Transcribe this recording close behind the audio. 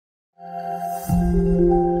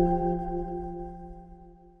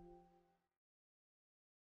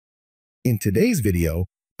In today's video,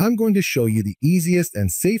 I'm going to show you the easiest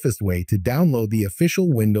and safest way to download the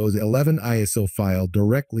official Windows 11 ISO file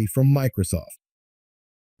directly from Microsoft.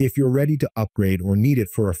 If you're ready to upgrade or need it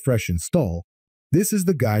for a fresh install, this is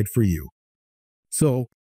the guide for you. So,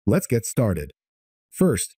 let's get started.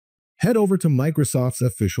 First, head over to Microsoft's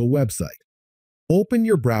official website. Open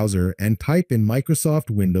your browser and type in Microsoft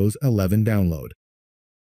Windows 11 Download.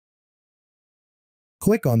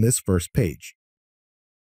 Click on this first page.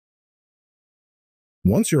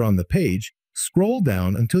 Once you're on the page, scroll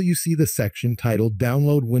down until you see the section titled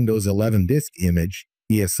Download Windows 11 Disk Image,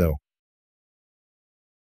 ESO.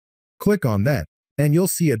 Click on that, and you'll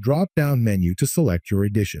see a drop-down menu to select your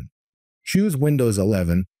edition. Choose Windows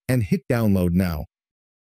 11 and hit Download Now.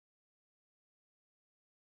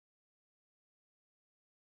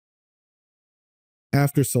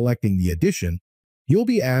 After selecting the edition, you'll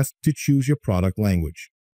be asked to choose your product language.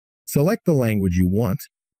 Select the language you want,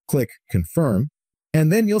 click Confirm,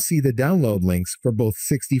 and then you'll see the download links for both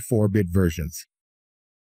 64-bit versions.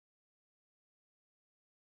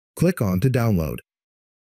 Click on to download.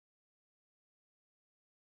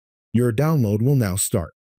 Your download will now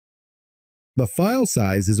start. The file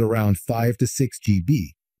size is around 5 to 6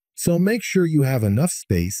 GB, so make sure you have enough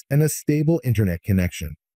space and a stable internet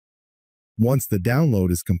connection. Once the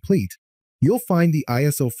download is complete, you'll find the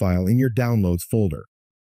ISO file in your Downloads folder.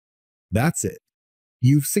 That's it.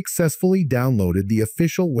 You've successfully downloaded the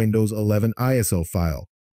official Windows 11 ISO file,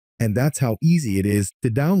 and that's how easy it is to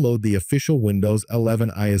download the official Windows 11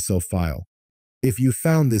 ISO file. If you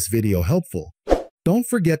found this video helpful, don't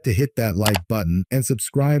forget to hit that like button and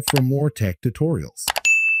subscribe for more tech tutorials.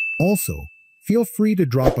 Also, feel free to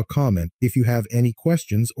drop a comment if you have any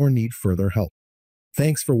questions or need further help.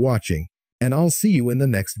 Thanks for watching, and I'll see you in the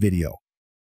next video.